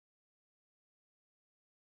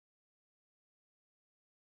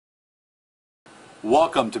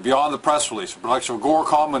Welcome to Beyond the Press Release, a production of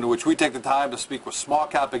Agoracom, in which we take the time to speak with small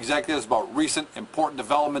cap executives about recent important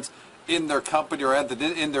developments in their company or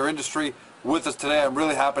in their industry. With us today, I'm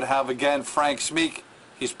really happy to have again Frank Smeek.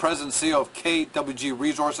 He's President and CEO of KWG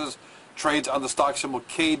Resources, trades on the stock symbol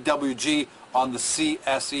KWG on the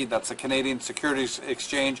CSE, that's the Canadian Securities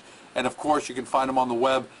Exchange, and of course you can find him on the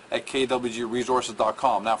web at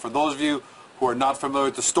kwgresources.com. Now, for those of you who are not familiar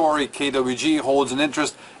with the story, KWG holds an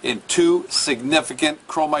interest in two significant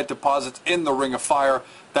chromite deposits in the Ring of Fire.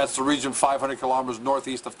 That's the region 500 kilometers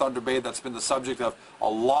northeast of Thunder Bay. That's been the subject of a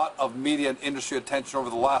lot of media and industry attention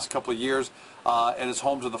over the last couple of years. It is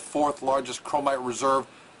home to the fourth largest chromite reserve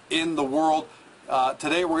in the world.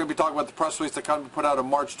 Today we're going to be talking about the press release that company put out on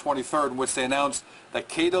March 23rd, in which they announced that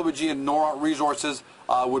KWG and Noront Resources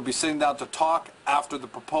would be sitting down to talk after the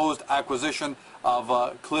proposed acquisition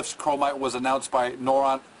of Cliffs Chromite was announced by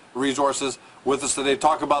Noront Resources. With us today to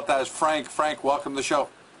talk about that is Frank. Frank, welcome to the show.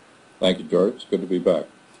 Thank you, George. Good to be back.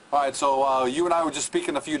 All right, so you and I were just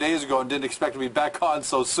speaking a few days ago and didn't expect to be back on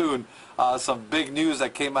so soon. Some big news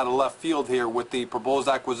that came out of left field here with the proposed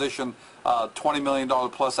acquisition, $20 million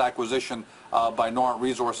plus acquisition by Noront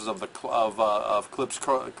Resources of Cliffs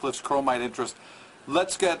Chromite interest. We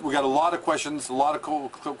got a lot of questions, a lot of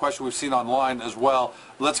questions we've seen online as well.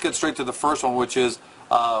 Let's get straight to the first one, which is,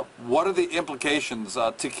 what are the implications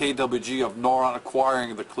to KWG of Noront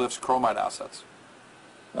acquiring the Cliffs Chromite assets?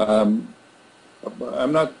 I'm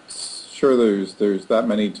not sure there's that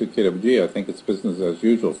many to KWG. I think it's business as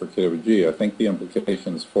usual for KWG. I think the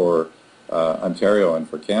implications for Ontario and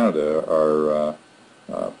for Canada are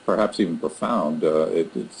perhaps even profound.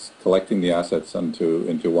 It's collecting the assets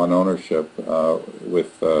into one ownership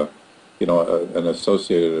with an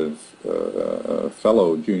associated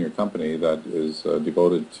fellow junior company that is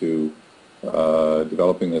devoted to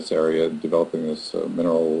developing this area, developing this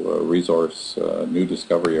mineral resource, new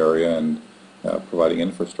discovery area, and providing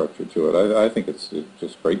infrastructure to it. I think it's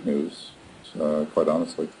just great news, quite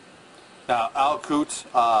honestly. Now, Al Coutts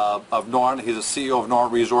of Noront, he's the CEO of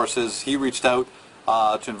Noront Resources. He reached out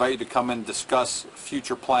to invite you to come and discuss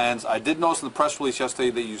future plans. I did notice in the press release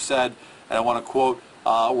yesterday that you said, and I want to quote,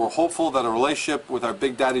 we're hopeful that a relationship with our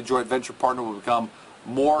Big Daddy joint venture partner will become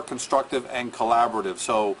more constructive and collaborative.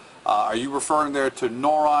 So are you referring there to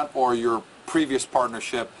Noront or your previous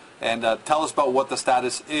partnership? And tell us about what the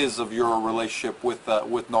status is of your relationship with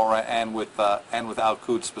Noront and with Al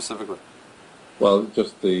Coutts specifically. Well,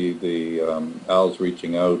 just the Al's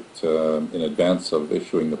reaching out in advance of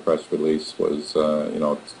issuing the press release was,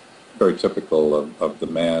 it's very typical of the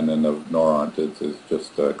man and of Noront. It's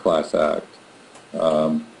just a class act.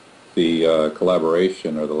 The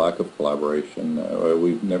collaboration or the lack of collaboration,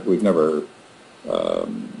 we've never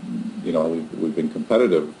we've been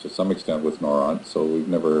competitive to some extent with Noront, so we've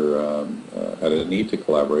never had a need to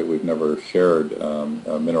collaborate. We've never shared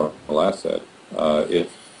a mineral asset.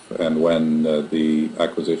 If and when the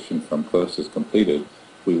acquisition from Cliffs is completed,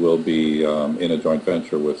 we will be in a joint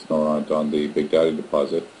venture with Noront on the Big Daddy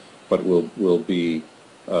deposit, but we'll be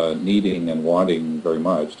needing and wanting very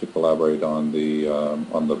much to collaborate on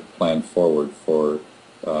the plan forward for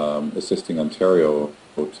assisting Ontario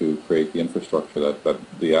to create the infrastructure that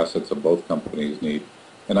the assets of both companies need.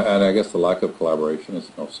 And I guess the lack of collaboration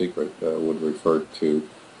is no secret. Would refer to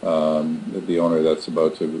the owner that's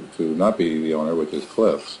about to not be the owner, which is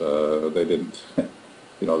Cliffs. They didn't,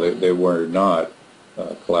 they were not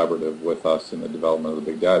collaborative with us in the development of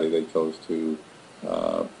the Big Daddy. They chose to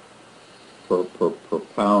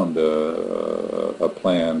propound a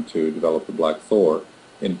plan to develop the Black Thor,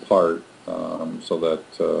 in part so that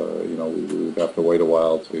we would have to wait a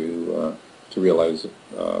while to realize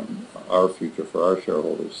our future for our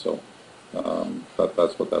shareholders. So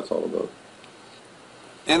that's what that's all about.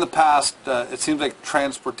 In the past, it seems like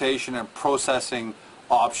transportation and processing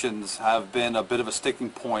options have been a bit of a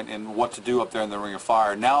sticking point in what to do up there in the Ring of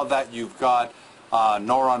Fire. Now that you've got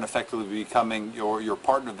Noront effectively becoming your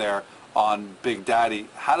partner there on Big Daddy,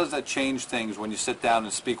 how does that change things when you sit down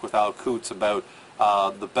and speak with Al Coutts about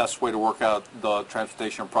the best way to work out the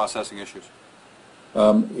transportation and processing issues?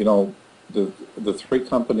 The three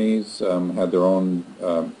companies had their own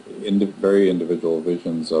very individual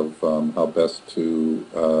visions of how best to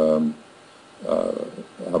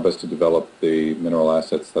develop the mineral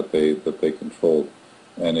assets that they controlled.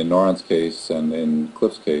 And in Noront's case and in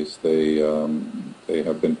Cliff's case, they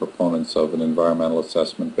have been proponents of an environmental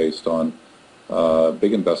assessment based on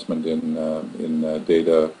big investment in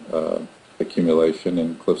data accumulation.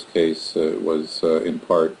 In Cliff's case, it was in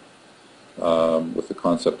part with the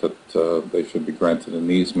concept that they should be granted an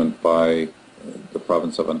easement by the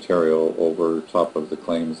province of Ontario over top of the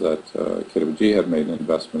claims that KWG had made an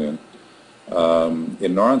investment in.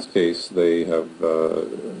 In Norron's case, they have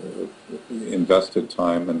invested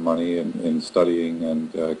time and money in studying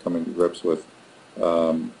and coming to grips with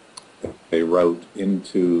a route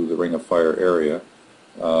into the Ring of Fire area,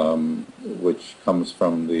 which comes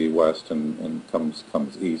from the west and comes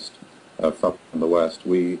east from the west.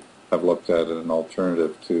 We have looked at an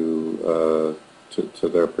alternative to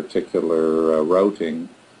their particular routing,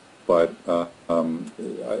 but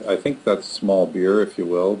I think that's small beer, if you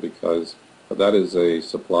will, because that is a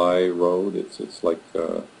supply road. It's like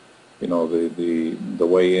you know, the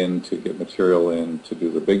way in to get material in to do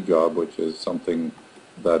the big job, which is something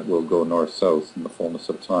that will go north-south in the fullness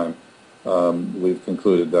of time. We've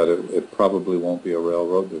concluded that it probably won't be a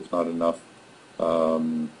railroad. There's not enough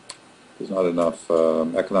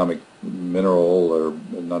economic mineral, or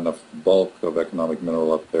not enough bulk of economic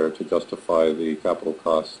mineral up there to justify the capital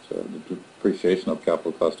cost, the depreciation of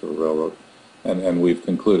capital cost of a railroad. And we've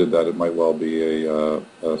concluded that it might well be a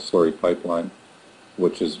slurry pipeline,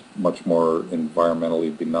 which is much more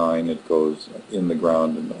environmentally benign. It goes in the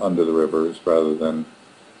ground and under the rivers rather than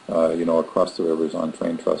you know, across the rivers on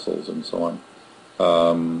train trestles and so on.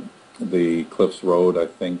 The Cliffs Road, I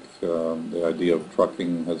think, the idea of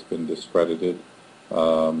trucking has been discredited.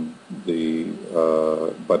 But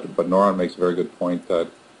Norron makes a very good point that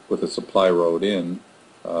with a supply road in,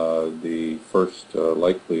 the first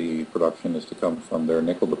likely production is to come from their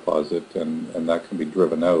nickel deposit, and that can be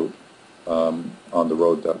driven out on the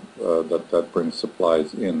road that brings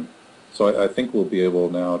supplies in. So I think we'll be able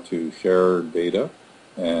now to share data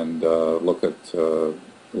and look at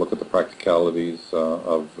the practicalities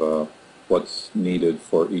of what's needed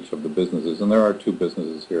for each of the businesses. And there are two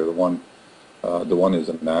businesses here. The one is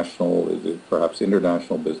a national, perhaps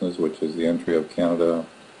international business, which is the entry of Canada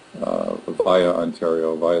via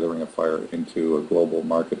Ontario, via the Ring of Fire, into a global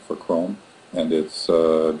market for chrome and its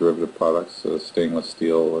derivative products, stainless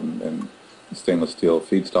steel and stainless steel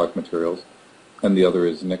feedstock materials. And the other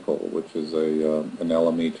is nickel, which is an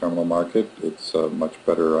LME terminal market. It's much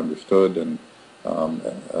better understood, and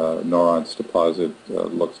Norron's deposit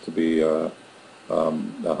looks to be a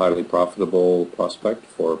highly profitable prospect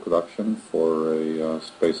for production for a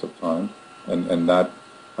space of time. And that,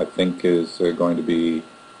 I think, is going to be,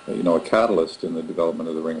 you know, a catalyst in the development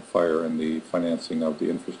of the Ring of Fire and the financing of the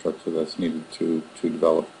infrastructure that's needed to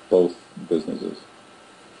develop both businesses.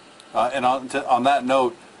 And on that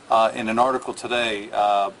note, in an article today,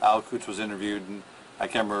 Al Coots was interviewed, and I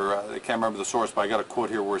can't remember the source, but I got a quote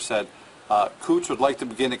here where it said, Coots would like to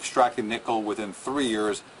begin extracting nickel within 3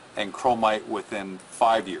 years and chromite within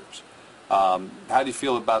 5 years. How do you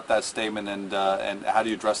feel about that statement, and how do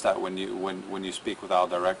you address that when you speak with Al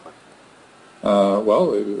directly?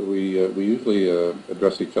 Well, we usually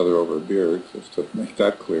address each other over a beer, just to make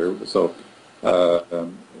that clear. So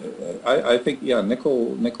I think, yeah,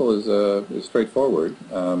 nickel is straightforward.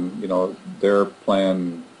 You know, their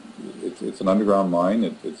plan, it's an underground mine.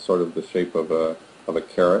 It's sort of the shape of a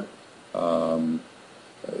carrot.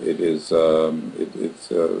 It's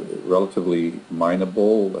relatively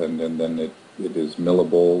mineable, and then it is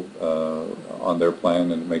millable on their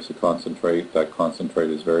plan, and it makes a concentrate. That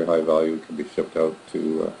concentrate is very high value. It can be shipped out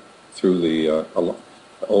to through the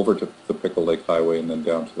over to the Pickle Lake Highway and then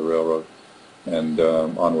down to the railroad and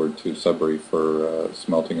onward to Sudbury for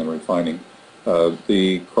smelting and refining.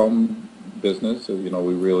 The chrome business, you know,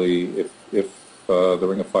 we really, if the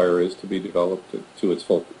Ring of Fire is to be developed to its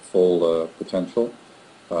full potential,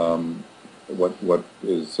 what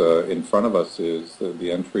is in front of us is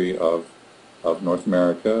the entry of North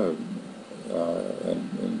America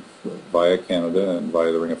and via Canada and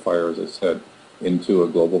via the Ring of Fire, as I said, into a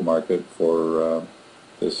global market for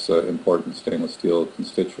this important stainless steel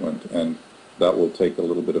constituent, and that will take a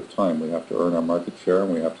little bit of time. We have to earn our market share,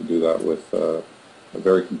 and we have to do that with a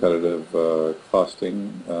very competitive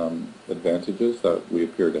costing advantages that we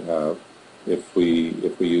appear to have if we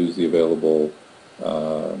use the available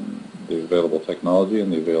technology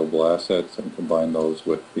and the available assets and combine those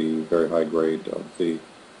with the very high grade of the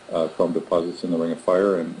chrome deposits in the Ring of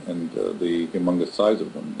Fire and the humongous size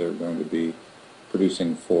of them. They're going to be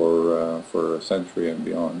producing for a century and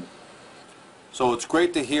beyond. So it's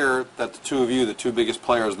great to hear that the two of you, the two biggest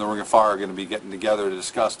players in the Ring of Fire, are going to be getting together to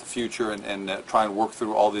discuss the future and try and work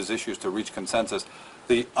through all these issues to reach consensus.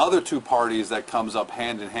 The other two parties that comes up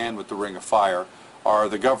hand in hand with the Ring of Fire are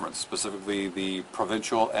the governments, specifically the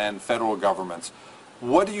provincial and federal governments.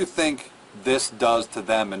 What do you think this does to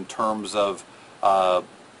them in terms of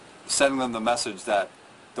sending them the message that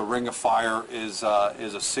the Ring of Fire is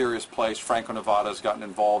a serious place? Franco-Nevada has gotten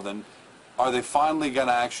involved, and Are they finally going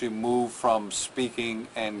to actually move from speaking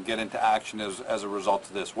and get into action as a result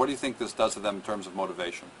of this? What do you think this does to them in terms of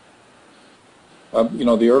motivation? You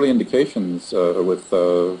know, the early indications with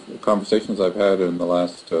conversations I've had in the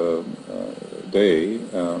last day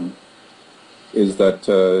is that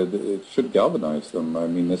it should galvanize them. I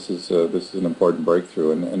mean, this is an important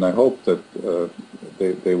breakthrough, and I hope that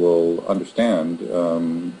they will understand.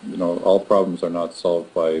 You know, all problems are not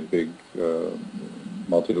solved by big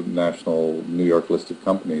multinational New York listed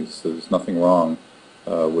companies. There's nothing wrong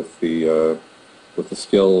with the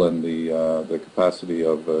skill and the capacity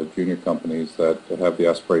of junior companies that have the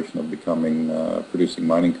aspiration of becoming producing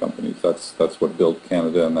mining companies. That's what built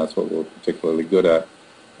Canada, and that's what we're particularly good at.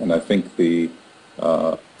 And I think the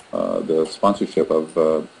sponsorship of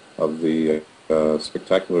the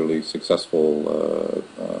spectacularly successful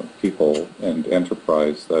people and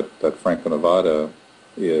enterprise that Franco-Nevada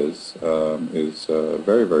is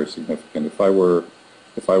very, very significant. If I were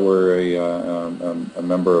a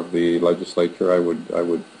member of the legislature, I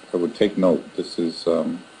would take note. This is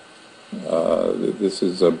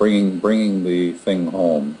bringing the thing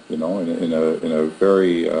home, you know, in a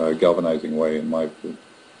very galvanizing way, in my view.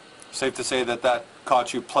 Safe to say that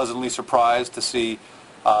caught you pleasantly surprised to see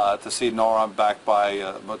Noront backed by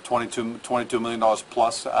about $22 million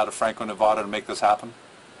plus out of Franco-Nevada to make this happen?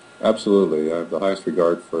 Absolutely. I have the highest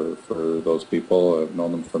regard for those people. I've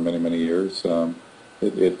known them for many, many years.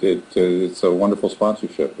 It's a wonderful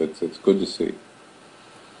sponsorship. It's good to see.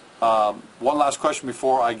 One last question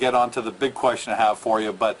before I get on to the big question I have for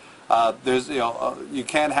you, but there's you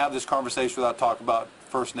can't have this conversation without talking about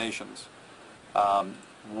First Nations.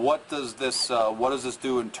 What does this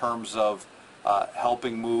do in terms of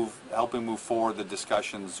helping move forward the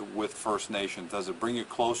discussions with First Nations? Does it bring you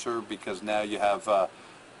closer because now you have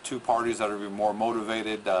two parties that are more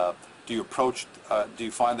motivated? Do you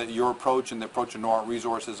find that your approach and the approach of Noront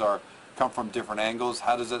Resources come from different angles?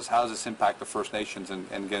 How does this impact the First Nations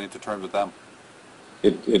and getting to terms with them?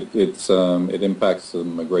 It impacts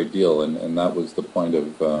them a great deal, and that was the point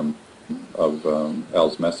of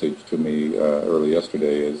Al's message to me early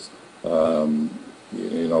yesterday. Is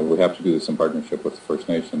you know, we have to do this in partnership with the First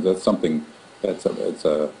Nations. That's something it's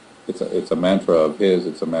a mantra of his.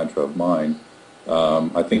 It's a mantra of mine.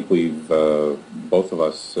 I think we've both of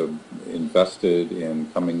us invested in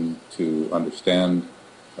coming to understand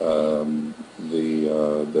the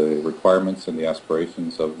requirements and the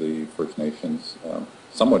aspirations of the First Nations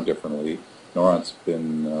somewhat differently. Noront's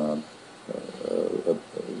been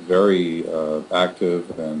very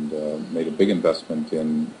active and made a big investment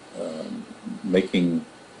in making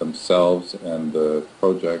themselves and the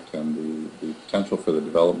project and the potential for the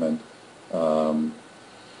development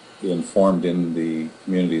informed in the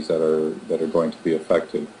communities that are going to be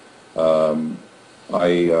affected. In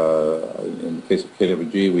the case of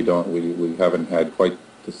KWG, we haven't had quite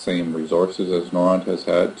the same resources as Noront has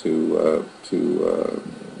had to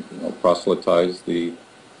proselytize the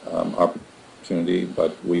opportunity,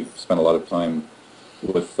 but we've spent a lot of time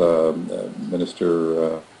with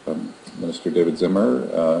Minister David Zimmer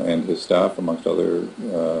and his staff, amongst other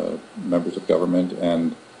members of government,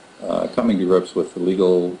 and coming to grips with the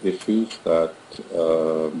legal issues that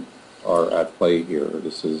are at play here.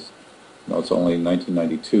 This is, it's only in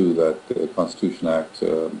 1992 that the Constitution Act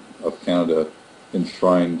of Canada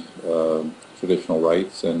enshrined traditional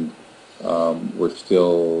rights, and we're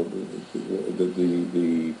still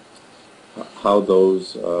how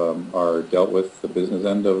those are dealt with, the business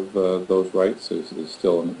end of those rights is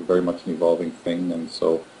still very much an evolving thing. And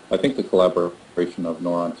so I think the collaboration of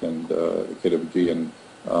Noront and KWG and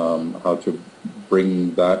how to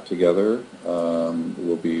bring that together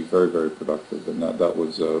will be very, very productive. And that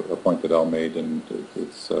was a point that Al made, and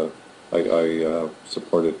I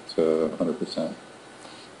support it 100%.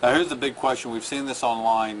 Now here's the big question. We've seen this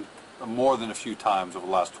online more than a few times over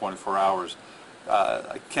the last 24 hours.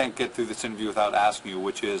 I can't get through this interview without asking you,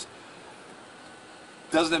 which is,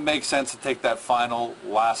 doesn't it make sense to take that final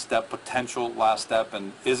last step, potential last step,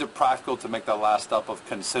 and is it practical to make that last step of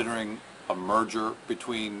considering a merger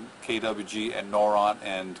between KWG and Noront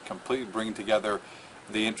and completely bringing together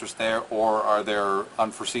the interest there, or are there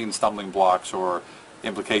unforeseen stumbling blocks or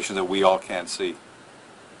implications that we all can't see?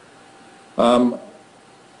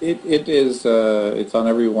 It's on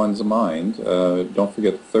everyone's mind. Don't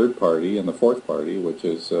forget the third party and the fourth party, which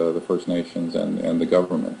is the First Nations and the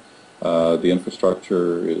government. The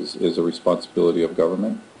infrastructure is a responsibility of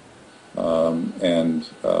government, and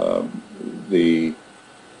the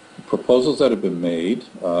proposals that have been made,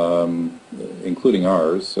 including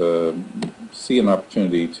ours, see an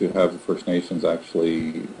opportunity to have the First Nations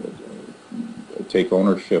actually take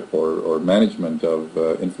ownership or management of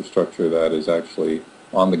infrastructure that is actually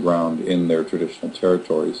on the ground in their traditional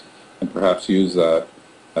territories, and perhaps use that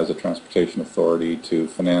as a transportation authority to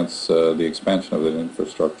finance the expansion of that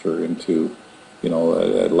infrastructure into,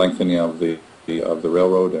 a lengthening of the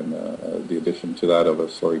railroad and the addition to that of a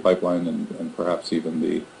slurry pipeline and perhaps even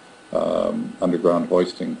the underground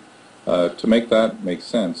hoisting. To make that make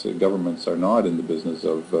sense, governments are not in the business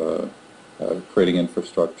of creating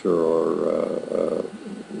infrastructure or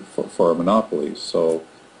for a monopoly. So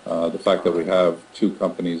the fact that we have two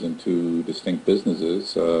companies and two distinct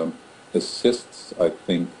businesses assists, I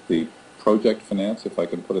think, the project finance, if I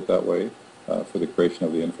can put it that way, for the creation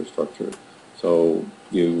of the infrastructure. So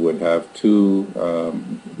you would have two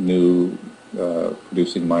new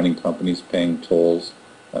producing mining companies paying tolls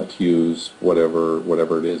to use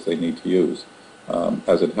whatever it is they need to use.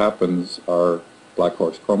 As it happens, our Black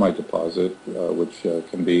Horse chromite deposit, which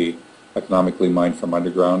can be economically mined from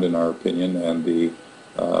underground, in our opinion, and the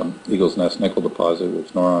Eagle's Nest nickel deposit, which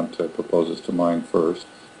Noront proposes to mine first,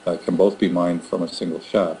 can both be mined from a single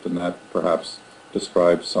shaft, and that perhaps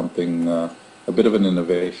describes something, a bit of an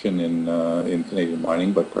innovation in Canadian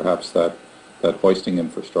mining, but perhaps that hoisting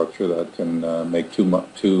infrastructure that can make two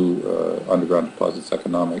underground deposits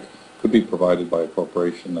economic could be provided by a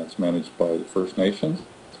corporation that's managed by the First Nations,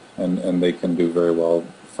 and they can do very well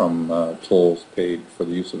from tolls paid for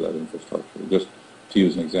the use of that infrastructure, just to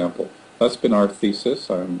use an example. That's been our thesis.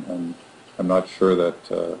 I'm not sure that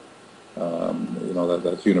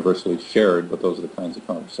that's universally shared, but those are the kinds of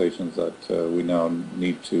conversations that we now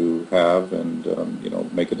need to have and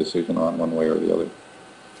make a decision on one way or the other.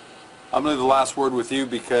 I'm going to leave the last word with you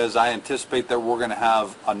because I anticipate that we're going to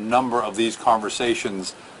have a number of these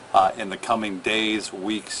conversations in the coming days,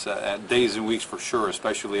 weeks, days and weeks for sure,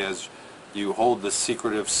 especially as you hold the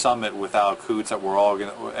secretive summit with Al Coots that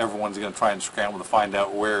everyone's going to try and scramble to find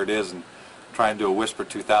out where it is and try and do a Whisper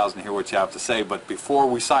 2000, hear what you have to say. But before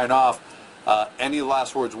we sign off, any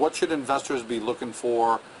last words? What should investors be looking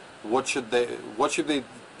for? What should they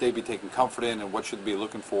be taking comfort in, and what should they be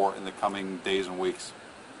looking for in the coming days and weeks?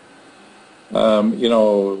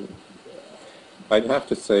 I'd have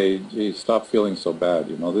to say, gee, stop feeling so bad.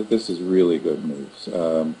 This is really good news.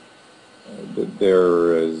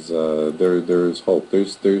 There is hope.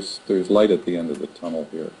 There's light at the end of the tunnel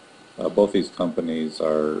here. Both these companies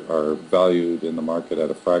are valued in the market at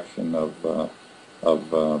a fraction of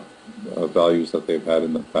values that they've had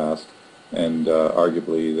in the past, and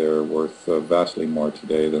arguably they're worth vastly more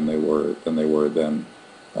today than they were then.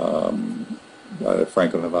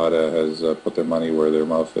 Franco-Nevada has put their money where their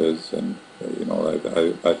mouth is, and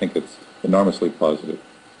I think it's enormously positive.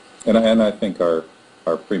 And I think our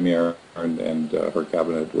premier and her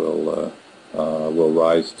cabinet will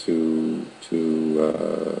rise to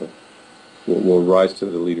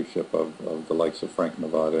the leadership of the likes of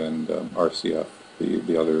Franco-Nevada and RCF,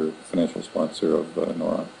 the other financial sponsor of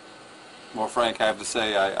Noront. Well, Frank, I have to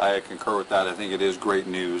say I concur with that. I think it is great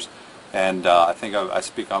news, and I think I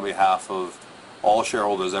speak on behalf of all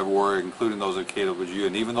shareholders everywhere, including those of KWG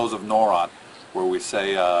and even those of Noront, where we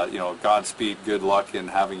say, Godspeed, good luck in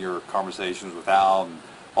having your conversations with Al and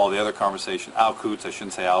all the other conversations. Al Coots, I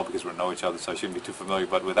shouldn't say Al because we know each other, so I shouldn't be too familiar,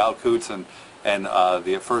 but with Al Coots and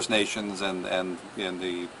the First Nations and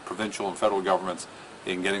the provincial and federal governments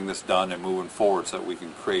in getting this done and moving forward so that we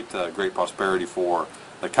can create great prosperity for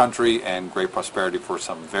the country and great prosperity for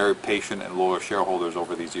some very patient and loyal shareholders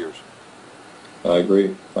over these years. I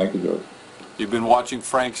agree. Thank you, George. You've been watching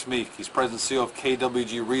Frank Smeek. He's President and CEO of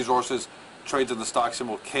KWG Resources, trades on the stock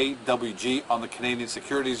symbol KWG on the Canadian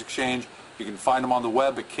Securities Exchange. You can find him on the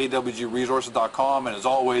web at kwgresources.com, and as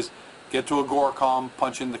always, get to Agoracom,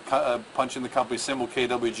 punch in the company symbol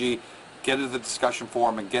KWG, get into the discussion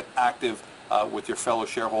forum, and get active with your fellow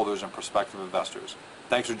shareholders and prospective investors.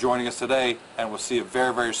 Thanks for joining us today, and we'll see you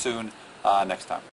very, very soon next time.